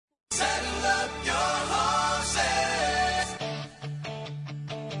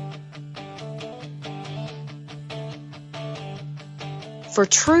For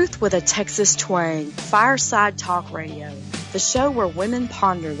truth with a Texas twang, Fireside Talk Radio, the show where women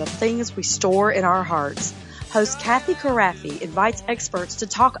ponder the things we store in our hearts. Host Kathy Carafi invites experts to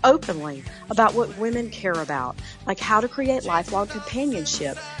talk openly about what women care about, like how to create lifelong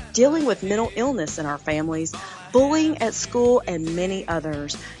companionship, dealing with mental illness in our families, bullying at school, and many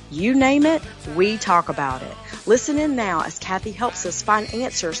others. You name it, we talk about it. Listen in now as Kathy helps us find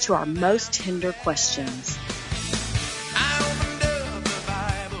answers to our most tender questions.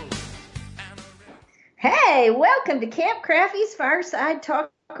 Hey, welcome to Camp Crafty's Fireside Talk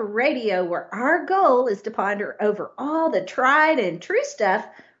Radio, where our goal is to ponder over all the tried and true stuff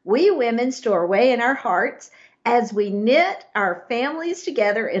we women store away in our hearts as we knit our families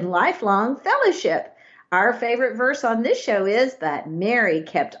together in lifelong fellowship. Our favorite verse on this show is, "But Mary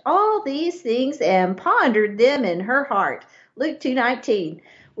kept all these things and pondered them in her heart." Luke 2:19.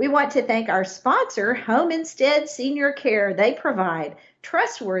 We want to thank our sponsor, Home Instead Senior Care. They provide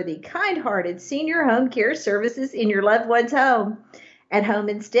trustworthy, kind-hearted senior home care services in your loved one's home. At Home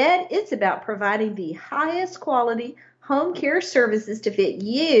Instead, it's about providing the highest quality home care services to fit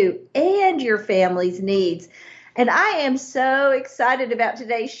you and your family's needs. And I am so excited about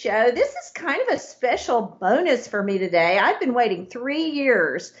today's show. This is kind of a special bonus for me today. I've been waiting 3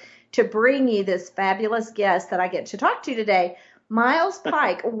 years to bring you this fabulous guest that I get to talk to today. Miles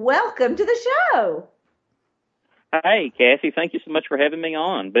Pike, welcome to the show. Hey, Cassie, thank you so much for having me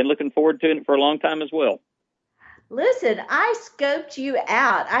on. Been looking forward to it for a long time as well. Listen, I scoped you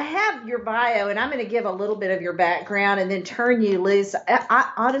out. I have your bio, and I'm going to give a little bit of your background and then turn you loose.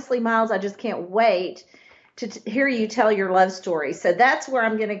 Honestly, Miles, I just can't wait to hear you tell your love story. So that's where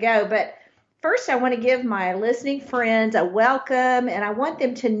I'm going to go. But first, I want to give my listening friends a welcome, and I want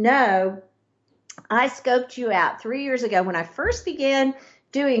them to know I scoped you out 3 years ago when I first began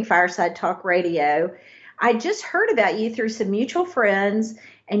doing Fireside Talk Radio. I just heard about you through some mutual friends,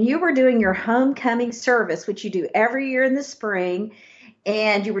 and you were doing your homecoming service, which you do every year in the spring,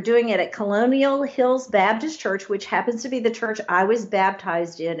 and you were doing it at Colonial Hills Baptist Church, which happens to be the church I was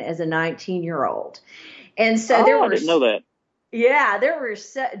baptized in as a 19-year-old. And so I didn't know that. Yeah, there were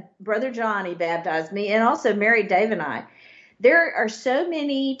Brother Johnny baptized me, and also married Dave and I. There are so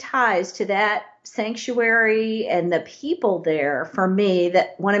many ties to that sanctuary and the people there for me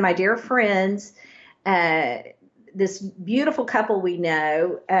that one of my dear friends, this beautiful couple we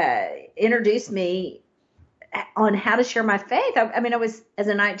know, introduced me on how to share my faith. I mean, as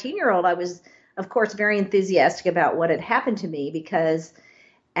a 19-year-old, I was, of course, very enthusiastic about what had happened to me because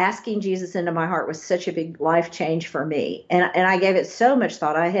asking Jesus into my heart was such a big life change for me. And I gave it so much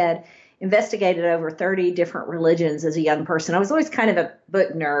thought. I had investigated over 30 different religions as a young person. I was always kind of a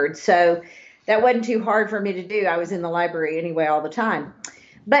book nerd, so that wasn't too hard for me to do. I was in the library anyway all the time.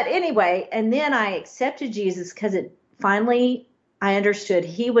 But anyway, and then I accepted Jesus because I understood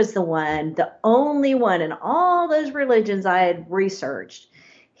he was the one, the only one in all those religions I had researched.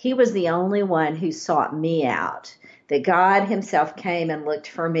 He was the only one who sought me out, that God himself came and looked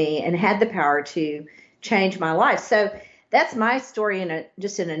for me and had the power to change my life. So that's my story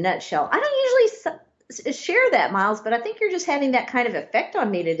just in a nutshell. I don't usually share that, Miles, but I think you're just having that kind of effect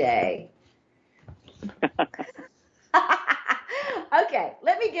on me today. Okay,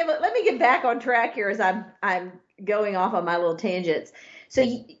 let me get back on track here as I'm going off on my little tangents. So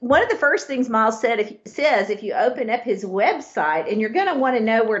one of the first things Miles says if you open up his website, and you're going to want to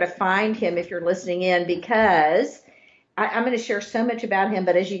know where to find him if you're listening in, because I'm going to share so much about him,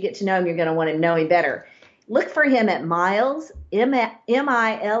 but as you get to know him, you're going to want to know him better. Look for him at Miles,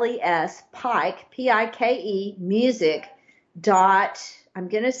 M-I-L-E-S, Pike, P-I-K-E, music, I'm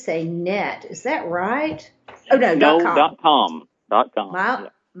going to say net. Is that right? Oh, no, .com. .com.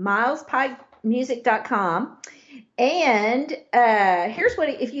 MilesPikemusic.com. And here's what,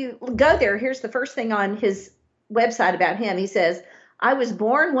 if you go there, here's the first thing on his website about him. He says, "I was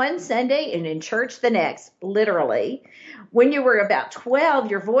born one Sunday and in church the next," literally. "When you were about 12,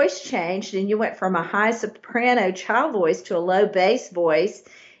 your voice changed and you went from a high soprano child voice to a low bass voice."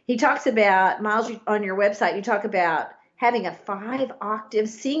 He talks about, Miles, on your website, you talk about having a 5-octave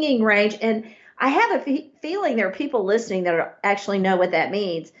singing range. And I have a feeling there are people listening that actually know what that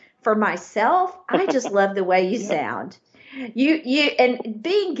means. For myself, I just love the way you sound. You and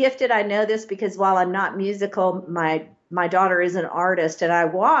being gifted, I know this because while I'm not musical, my daughter is an artist, and I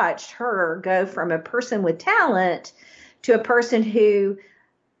watched her go from a person with talent to a person who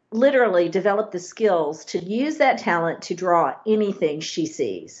literally developed the skills to use that talent to draw anything she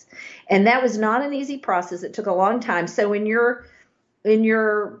sees. And that was not an easy process. It took a long time. So in your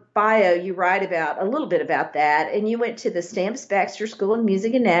bio, you write about a little bit about that. And you went to the Stamps Baxter School of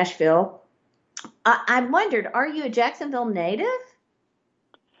Music in Nashville. I wondered, are you a Jacksonville native?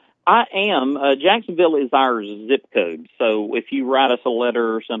 I am. Jacksonville is our zip code. So if you write us a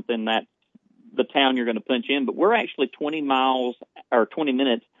letter or something, that's the town you're going to punch in. But we're actually 20 miles or 20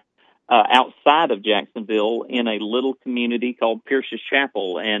 minutes outside of Jacksonville in a little community called Pierce's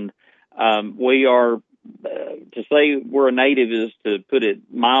Chapel. And we are, to say we're a native is to put it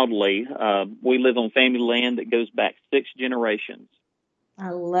mildly. We live on family land that goes back 6 generations. I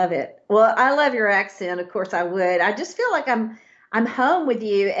love it. Well, I love your accent. Of course I would. I just feel like I'm home with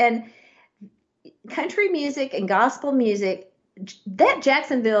you. And country music and gospel music, that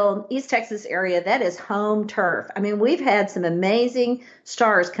Jacksonville, East Texas area, that is home turf. I mean, we've had some amazing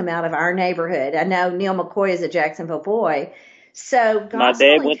stars come out of our neighborhood. I know Neil McCoy is a Jacksonville boy. So my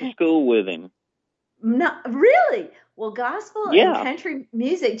dad went to school with him. No, really? Well, gospel and country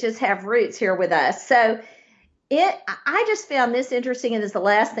music just have roots here with us. So I just found this interesting, and this is the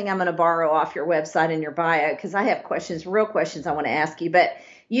last thing I'm going to borrow off your website and your bio, because I have real questions I want to ask you. But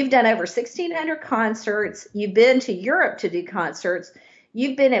you've done over 1,600 concerts. You've been to Europe to do concerts.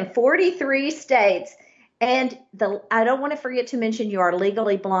 You've been in 43 states. And I don't want to forget to mention you are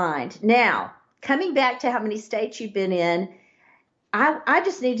legally blind. Now, coming back to how many states you've been in, I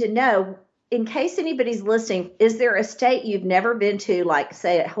just need to know, in case anybody's listening, is there a state you've never been to, like,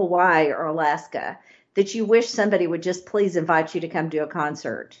 say, Hawaii or Alaska, that you wish somebody would just please invite you to come do a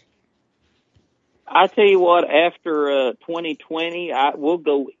concert? I tell you what, after 2020, we'll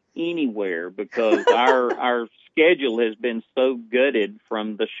go anywhere, because our schedule has been so gutted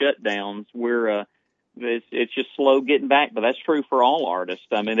from the shutdowns. It's just slow getting back, but that's true for all artists.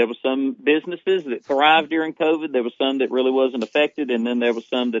 I mean, there were some businesses that thrived during COVID. There was some that really wasn't affected, and then there was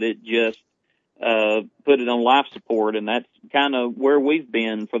some that it just put it on life support, and that's kind of where we've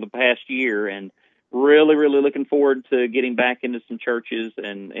been for the past year. And really, really looking forward to getting back into some churches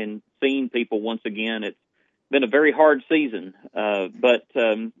and seeing people once again. It's been a very hard season, but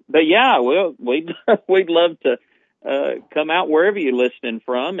yeah, well, we'd love to come out wherever you're listening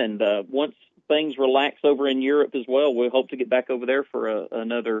from, and once things relax over in Europe as well, we hope to get back over there for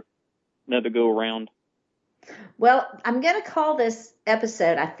another go around. Well, I'm going to call this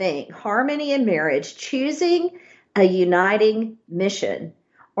episode, I think, Harmony in Marriage: Choosing a Uniting Mission,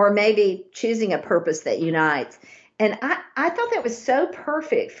 or maybe choosing a purpose that unites. And I thought that was so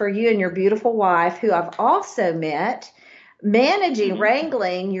perfect for you and your beautiful wife, who I've also met managing,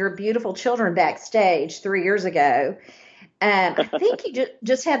 wrangling your beautiful children backstage 3 years ago. I think you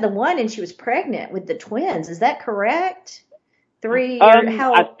just had the one, and she was pregnant with the twins. Is that correct? 3 years.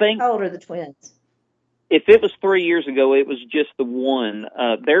 How old are the twins? If it was 3 years ago, it was just the one.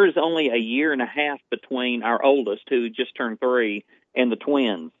 There is only a year and a half between our oldest, who just turned 3, and the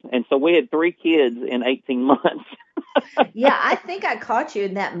twins. And so we had 3 kids in 18 months. Yeah, I think I caught you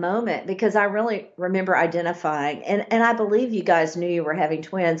in that moment, because I really remember identifying. And I believe you guys knew you were having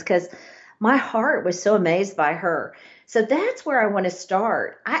twins, because my heart was so amazed by her. So that's where I want to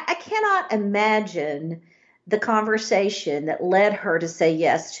start. I cannot imagine the conversation that led her to say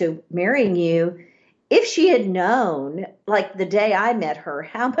yes to marrying you if she had known, like the day I met her,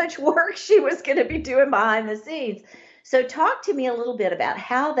 how much work she was going to be doing behind the scenes. So talk to me a little bit about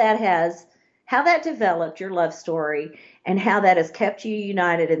how that developed, your love story, and how that has kept you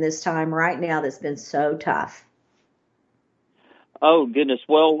united in this time right now that's been so tough. Oh, goodness.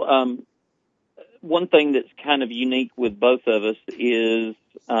 Well, one thing that's kind of unique with both of us is,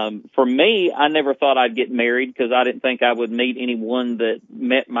 for me, I never thought I'd get married, because I didn't think I would meet anyone that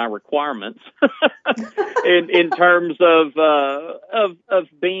met my requirements in terms of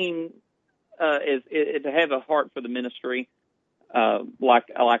being to have a heart for the ministry, like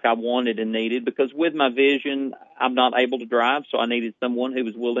I wanted and needed. Because with my vision, I'm not able to drive, so I needed someone who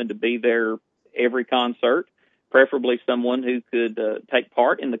was willing to be there every concert, preferably someone who could take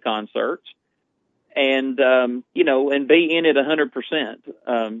part in the concerts. And, and be in it 100%,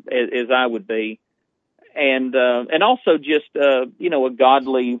 as I would be. And also just, a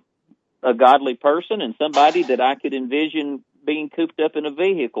godly person, and somebody that I could envision being cooped up in a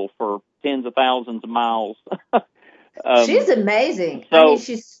vehicle for tens of thousands of miles. She's amazing. So, I mean,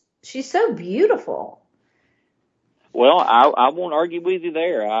 she's so beautiful. Well, I won't argue with you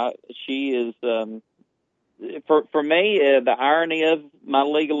there. She is, for me, the irony of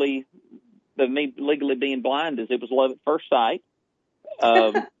me legally being blind is it was love at first sight.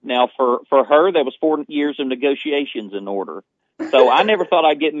 Now, for her, there was 4 years of negotiations in order. So I never thought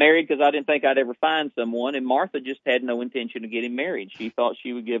I'd get married, because I didn't think I'd ever find someone. And Martha just had no intention of getting married. She thought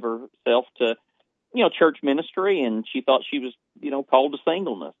she would give herself to, church ministry, and she thought she was, called to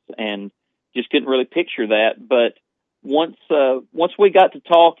singleness, and just couldn't really picture that. But once we got to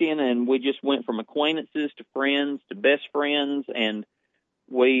talking, and we just went from acquaintances to friends to best friends, and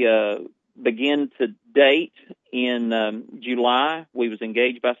We began to date in July. We was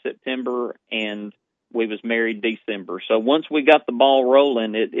engaged by September, and we was married December. So once we got the ball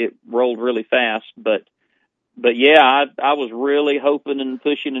rolling, it rolled really fast. But yeah, I was really hoping and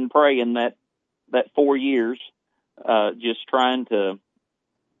pushing and praying that 4 years, just trying to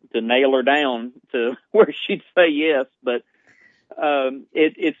nail her down to where she'd say yes. But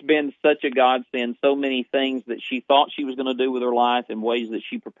it's been such a godsend. So many things that she thought she was going to do with her life in ways that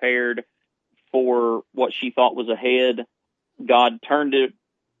she prepared for what she thought was ahead. God turned it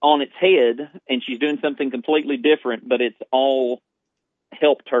on its head, and she's doing something completely different, but it's all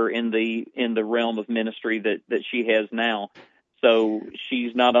helped her in the realm of ministry that she has now. So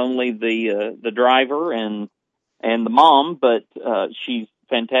she's not only the driver and the mom, but she's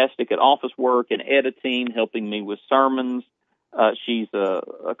fantastic at office work and editing, helping me with sermons. She's a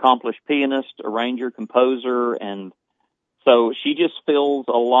accomplished pianist, arranger, composer, and so she just fills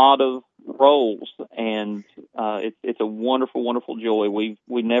a lot of roles, and it's a wonderful, wonderful joy. We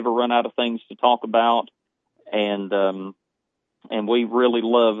never run out of things to talk about, and we really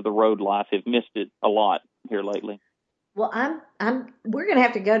love the road life. Have missed it a lot here lately. Well, we're going to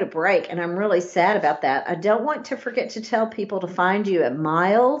have to go to break, and I'm really sad about that. I don't want to forget to tell people to find you at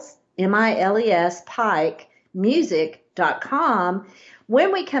Miles, M-I-L-E-S, Pike, music.com.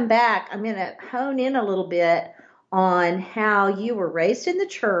 When we come back, I'm going to hone in a little bit on how you were raised in the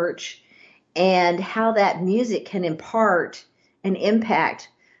church and how that music can impart and impact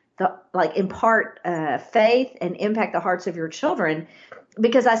faith and impact the hearts of your children,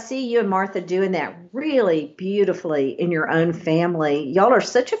 because I see you and Martha doing that really beautifully in your own family. Y'all are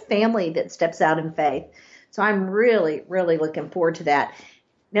such a family that steps out in faith. So I'm really, really looking forward to that.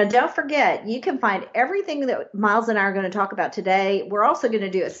 Now, don't forget, you can find everything that Miles and I are going to talk about today. We're also going to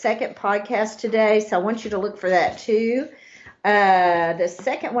do a second podcast today, so I want you to look for that too. The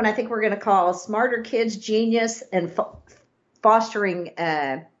second one I think we're going to call Smarter Kids, Genius, and Fostering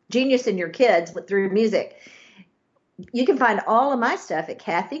Genius in Your Kids through Music. You can find all of my stuff at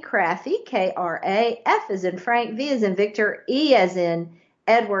Kathy Krafve, K-R-A, F as in Frank, V as in Victor, E as in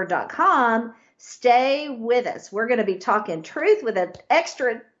Edward.com. Stay with us. We're going to be talking truth with an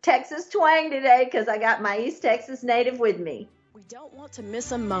extra Texas twang today because I got my East Texas native with me. We don't want to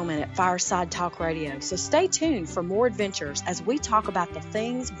miss a moment at Fireside Talk Radio, so stay tuned for more adventures as we talk about the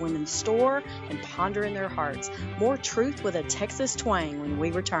things women store and ponder in their hearts. More truth with a Texas twang when we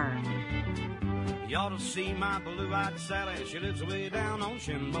return. You ought to see my blue-eyed Sally. She lives way down on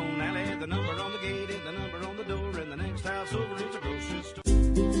Shinbone Alley. The number on the gate is the number on the door, and the next house over is a grocery store.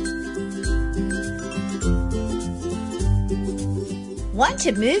 Want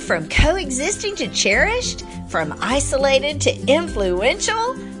to move from coexisting to cherished? From isolated to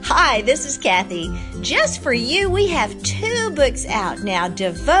influential? Hi, this is Kathy. Just for you, we have 2 books out now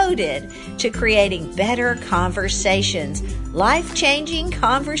devoted to creating better conversations, life-changing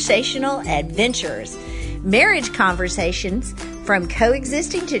conversational adventures. Marriage Conversations, From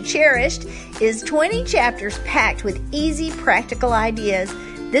Coexisting to Cherished, is 20 chapters packed with easy, practical ideas.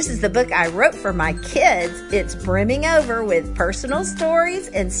 This is the book I wrote for my kids. It's brimming over with personal stories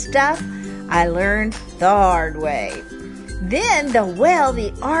and stuff I learned the hard way. Then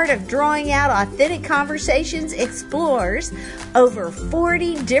The Art of Drawing Out Authentic Conversations explores over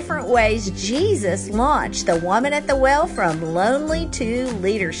 40 different ways Jesus launched the woman at the well from lonely to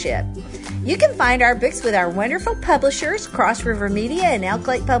leadership. You can find our books with our wonderful publishers, Cross River Media and Elk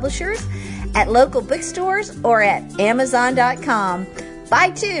Lake Publishers, at local bookstores or at Amazon.com.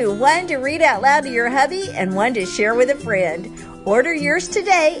 Buy 2, one to read out loud to your hubby and one to share with a friend. Order yours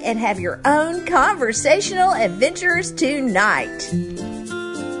today and have your own conversational adventures tonight.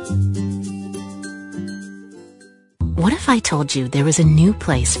 What if I told you there was a new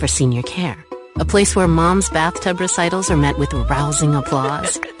place for senior care? A place where mom's bathtub recitals are met with rousing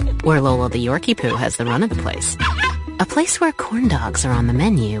applause, where Lola the Yorkie Poo has the run of the place. A place where corn dogs are on the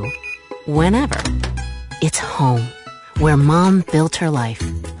menu whenever. It's home, where mom built her life.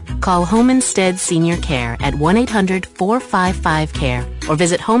 Call Home Instead Senior Care at 1-800-455-CARE or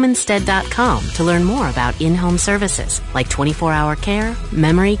visit homeinstead.com to learn more about in-home services like 24-hour care,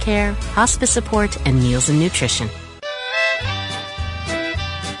 memory care, hospice support, and meals and nutrition.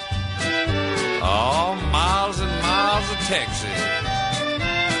 Oh, miles and miles of Texas.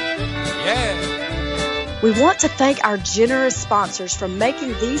 Yeah. We want to thank our generous sponsors for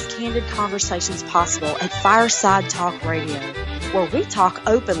making these candid conversations possible at Fireside Talk Radio, where we talk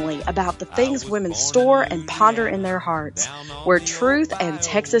openly about the things women store and ponder in their hearts, where truth and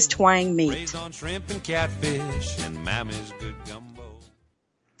Texas twang meet.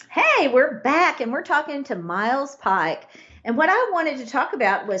 Hey, we're back, and we're talking to Miles Pike. And what I wanted to talk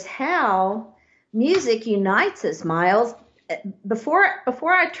about was how music unites us, Miles. Before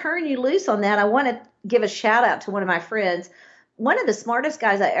I turn you loose on that, I want to give a shout out to one of my friends. One of the smartest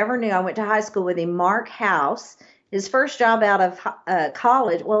guys I ever knew. I went to high school with him, Mark House. His first job out of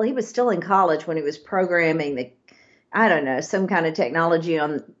college, well, he was still in college when he was programming some kind of technology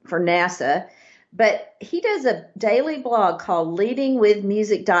for NASA. But he does a daily blog called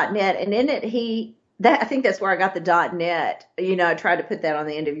leadingwithmusic.net, and in it I think that's where I got the .net. I tried to put that on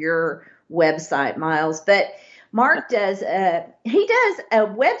the end of your website, Miles. But Mark does a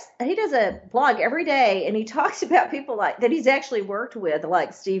blog every day, and he talks about people like that he's actually worked with,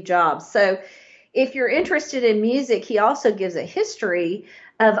 like Steve Jobs. So if you're interested in music, he also gives a history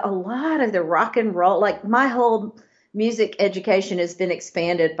of a lot of the rock and roll. Like my whole music education has been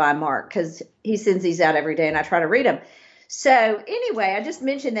expanded by Mark because he sends these out every day, and I try to read them. So anyway, I just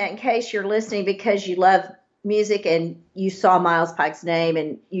mentioned that in case you're listening because you love music and you saw Miles Pike's name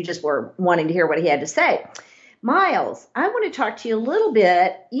and you just were wanting to hear what he had to say. Miles, I want to talk to you a little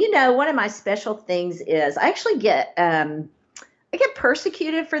bit. One of my special things is I actually get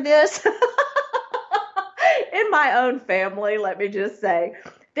persecuted for this in my own family, let me just say.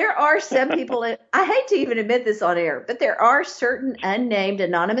 There are some people, I hate to even admit this on air, but there are certain unnamed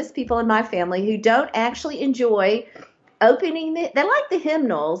anonymous people in my family who don't actually enjoy opening they like the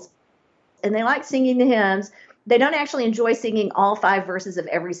hymnals and they like singing the hymns. They don't actually enjoy singing all 5 verses of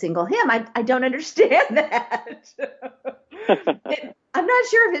every single hymn. I don't understand that. I'm not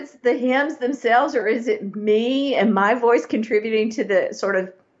sure if it's the hymns themselves or is it me and my voice contributing to the sort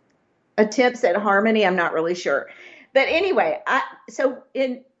of attempts at harmony. I'm not really sure. But anyway,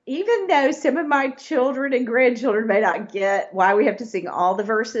 even though some of my children and grandchildren may not get why we have to sing all the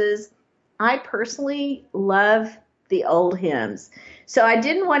verses, I personally love the old hymns. So I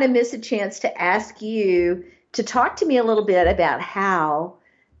didn't want to miss a chance to ask you to talk to me a little bit about how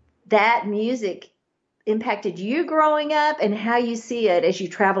that music impacted you growing up and how you see it as you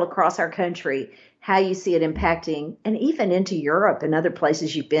travel across our country, how you see it impacting and even into Europe and other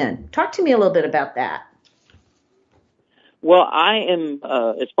places you've been. Talk to me a little bit about that. Well, I am,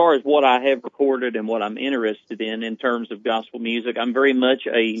 as far as what I have recorded and what I'm interested in terms of gospel music, I'm very much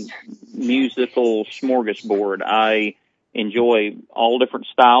a musical smorgasbord. I enjoy all different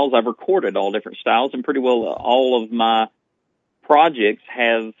styles. I've recorded all different styles, and pretty well all of my projects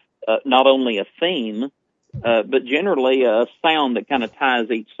have not only a theme, but generally a sound that kind of ties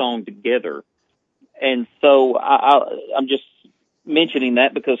each song together. And so I'm just mentioning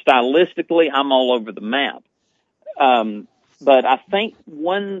that because stylistically I'm all over the map. But I think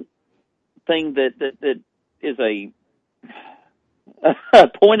one thing that is a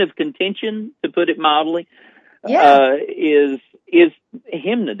point of contention, to put it mildly, is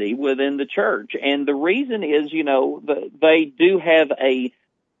hymnody within the church. And the reason is, they do have a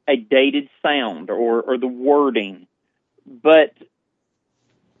dated sound or the wording. But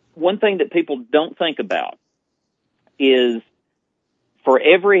one thing that people don't think about is for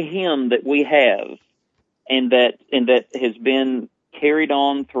every hymn that we have, and that has been carried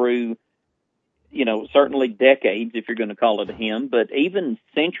on through, certainly decades, if you're going to call it a hymn, but even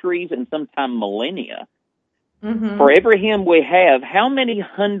centuries and sometimes millennia. Mm-hmm. For every hymn we have, how many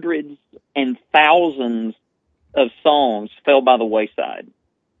hundreds and thousands of songs fell by the wayside?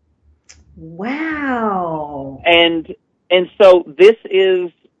 Wow. And so this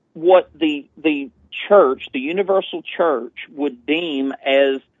is what the church, the universal church, would deem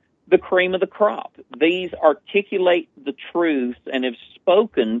as the cream of the crop. These articulate the truths and have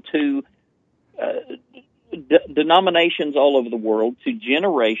spoken to denominations all over the world, to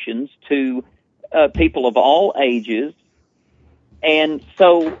generations, to people of all ages. And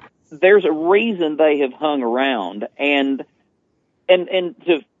so there's a reason they have hung around. And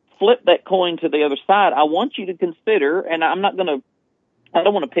to flip that coin to the other side, I want you to consider, and I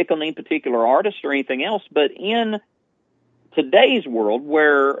don't want to pick on any particular artist or anything else, but in today's world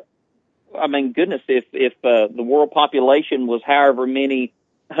where, goodness, if the world population was however many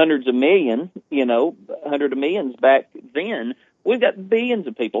hundreds of millions, 100 of millions back then, we've got billions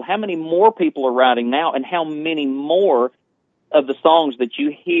of people. How many more people are writing now, and how many more of the songs that you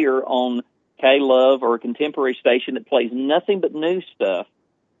hear on K-Love or a contemporary station that plays nothing but new stuff,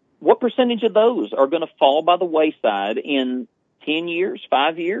 what percentage of those are going to fall by the wayside in 10 years,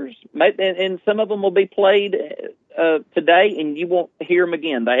 5 years? And some of them will be played today, and you won't hear them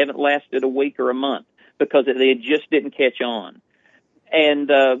again. They haven't lasted a week or a month because they just didn't catch on. And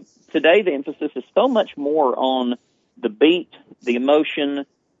today the emphasis is so much more on the beat, the emotion,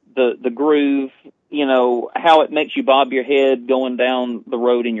 the groove, how it makes you bob your head going down the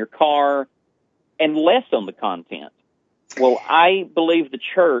road in your car, and less on the content. Well, I believe the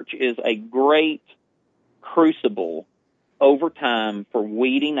church is a great crucible over time for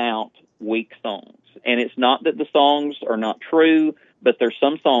weeding out weak songs. And it's not that the songs are not true, but there's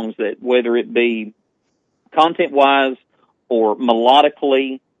some songs that, whether it be content-wise or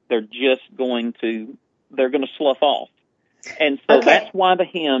melodically, they're going to slough off. And so that's why the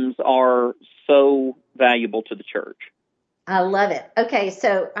hymns are so valuable to the church. I love it. Okay,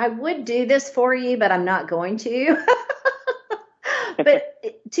 so I would do this for you, but I'm not going to. But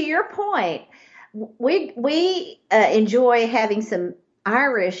to your point, we enjoy having some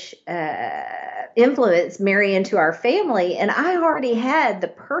Irish influence marry into our family, and I already had the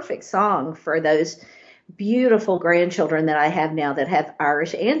perfect song for those beautiful grandchildren that I have now that have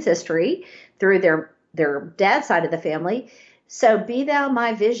Irish ancestry through their dad's side of the family. So Be Thou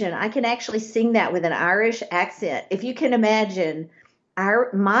My Vision, I can actually sing that with an Irish accent. If you can imagine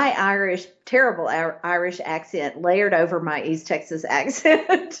my terrible Irish accent layered over my East Texas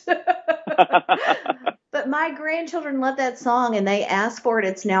accent. But my grandchildren love that song, and they ask for it.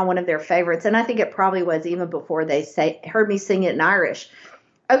 It's now one of their favorites, and I think it probably was even before they heard me sing it in Irish.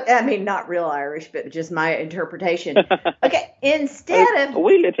 I mean, not real Irish, but just my interpretation. Okay, instead of... A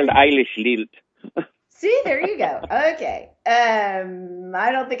wee little Irish lilt. See, there you go. Okay.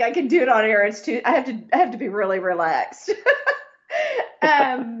 I don't think I can do it on air. It's too... I have to be really relaxed.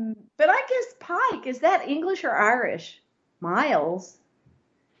 But I guess Pike, is that English or Irish? Miles?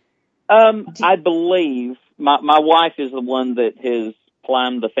 I believe my wife is the one that has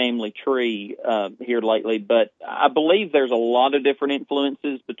climbed the family tree here lately, but I believe there's a lot of different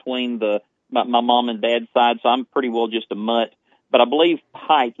influences between my mom and dad's side, so I'm pretty well just a mutt. But I believe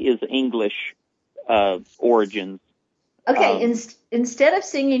Pike is English origins. Okay, instead of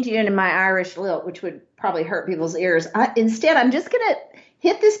singing to you in my Irish lilt, which would probably hurt people's ears, instead I'm just going to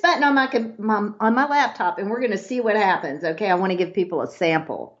hit this button on my laptop, and we're going to see what happens. Okay, I want to give people a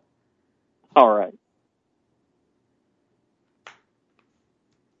sample. All right.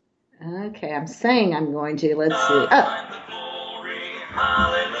 Okay, I'm saying I'm going to. Let's see. Oh.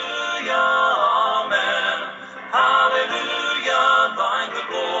 Hallelujah, amen. Hallelujah, thine the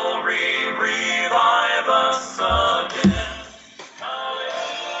glory, revive us again.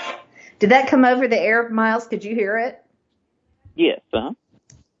 Hallelujah. Did that come over the air, Miles? Could you hear it? Yes, uh-huh.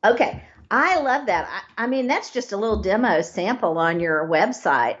 Okay. I love that. I mean, that's just a little demo sample on your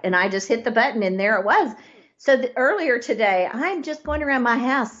website, and I just hit the button, and there it was. So earlier today, I'm just going around my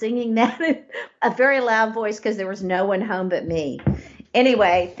house singing that in a very loud voice because there was no one home but me.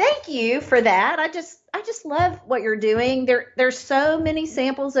 Anyway, thank you for that. I just love what you're doing. There's so many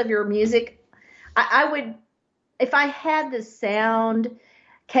samples of your music. I would, if I had the sound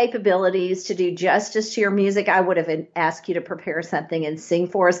capabilities to do justice to your music, I would have asked you to prepare something and sing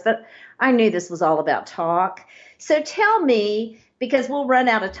for us, but I knew this was all about talk. So tell me, because we'll run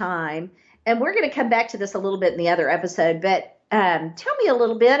out of time, and we're going to come back to this a little bit in the other episode, but tell me a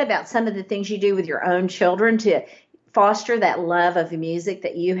little bit about some of the things you do with your own children to foster that love of the music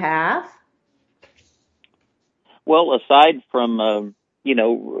that you have. Well, aside from,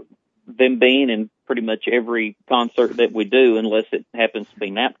 them being in pretty much every concert that we do, unless it happens to be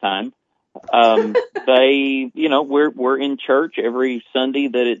nap time, we're in church every Sunday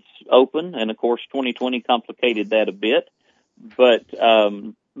that it's open. And of course, 2020 complicated that a bit, but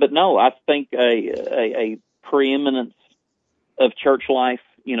no, I think a preeminence of church life,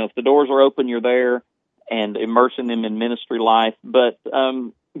 if the doors are open, you're there, and immersing them in ministry life. But,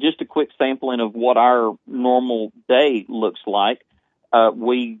 just a quick sampling of what our normal day looks like.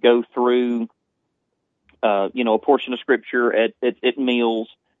 We go through, a portion of scripture at meals,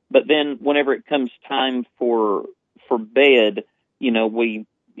 but then whenever it comes time for bed, we,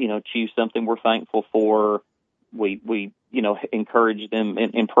 choose something we're thankful for. We encourage them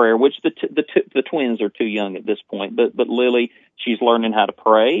in prayer, which the twins are too young at this point, but Lily, she's learning how to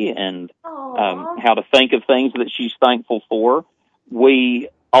pray and, how to think of things that she's thankful for. We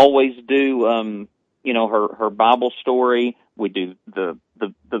always do, her Bible story. We do the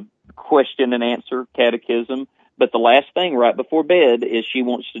question and answer catechism. But the last thing right before bed is she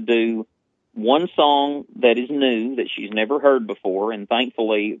wants to do one song that is new that she's never heard before. And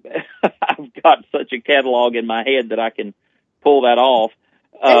thankfully, I've got such a catalog in my head that I can pull that off.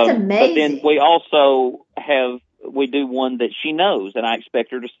 That's amazing. But then we also we do one that she knows, and I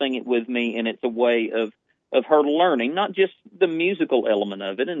expect her to sing it with me. And it's a way of her learning, not just the musical element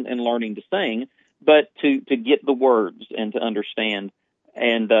of it and learning to sing, but to get the words and to understand.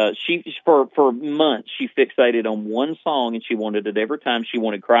 And she, for months, she fixated on one song, and she wanted it every time. She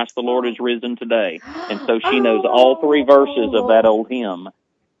wanted Christ the Lord is Risen Today. And so she knows all three verses of that old hymn.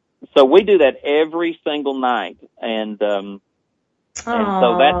 so we do that every single night, and so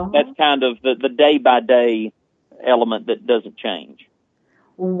that's kind of the day by day element that doesn't change.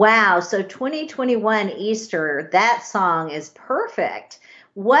 Wow. So 2021 Easter, that song is perfect.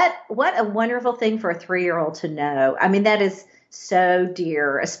 What a wonderful thing for a 3-year-old to know. I mean, that is so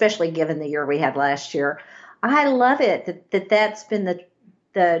dear, especially given the year we had last year. I love it that's been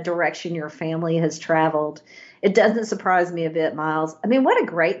the direction your family has traveled. It doesn't surprise me a bit, Miles. I mean, what a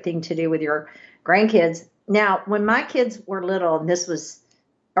great thing to do with your grandkids. Now, when my kids were little, and it was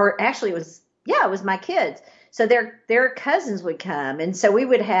my kids. So their cousins would come, and so we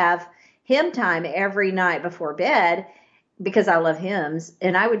would have hymn time every night before bed because I love hymns,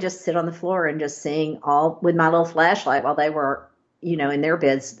 and I would just sit on the floor and just sing all with my little flashlight while they were, in their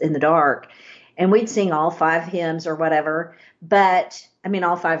beds in the dark, and we'd sing all 5 hymns or whatever. But I mean,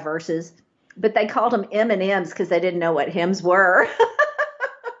 all 5 verses. But they called them M&Ms because they didn't know what hymns were.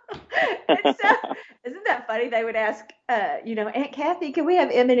 And so, isn't that funny? They would ask, Aunt Kathy, can we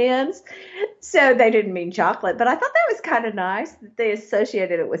have M&Ms? So they didn't mean chocolate, but I thought that was kind of nice that they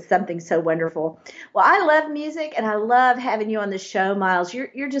associated it with something so wonderful. Well, I love music, and I love having you on the show, Miles.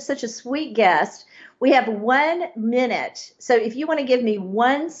 You're just such a sweet guest. We have 1 minute. So if you want to give me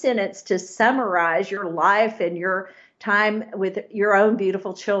one sentence to summarize your life and your time with your own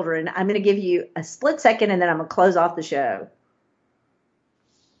beautiful children, I'm going to give you a split second, and then I'm going to close off the show.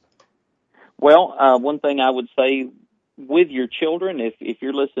 Well, one thing I would say with your children, if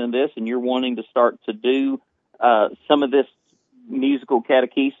you're listening to this and you're wanting to start to do some of this musical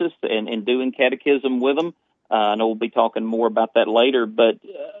catechesis and doing catechism with them, I know we'll be talking more about that later, but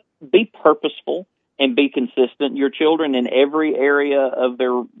be purposeful and be consistent. Your children in every area of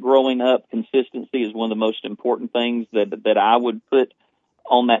their growing up, consistency is one of the most important things that I would put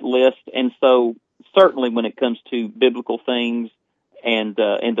on that list. And so certainly when it comes to biblical things, and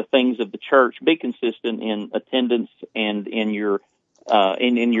the things of the church, be consistent in attendance and in your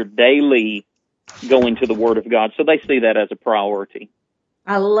daily going to the Word of God. So they see that as a priority.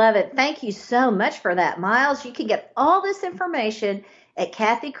 I love it. Thank you so much for that, Miles. You can get all this information at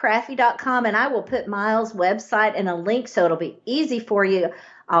KathyKrafve.com, and I will put Miles' website in a link so it'll be easy for you.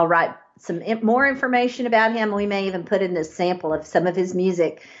 I'll write some more information about him. We may even put in this sample of some of his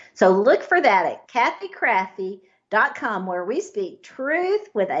music. So look for that at KathyKrafve.com, where we speak truth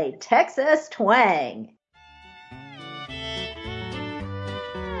with a Texas twang.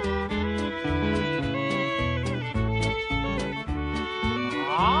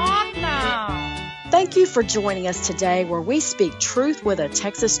 Thank you for joining us today, where we speak truth with a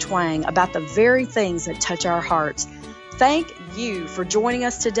Texas twang about the very things that touch our hearts. Thank you for joining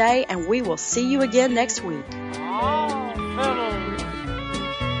us today, and we will see you again next week. Oh, fellows,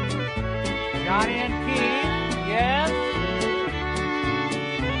 Johnny and Keith.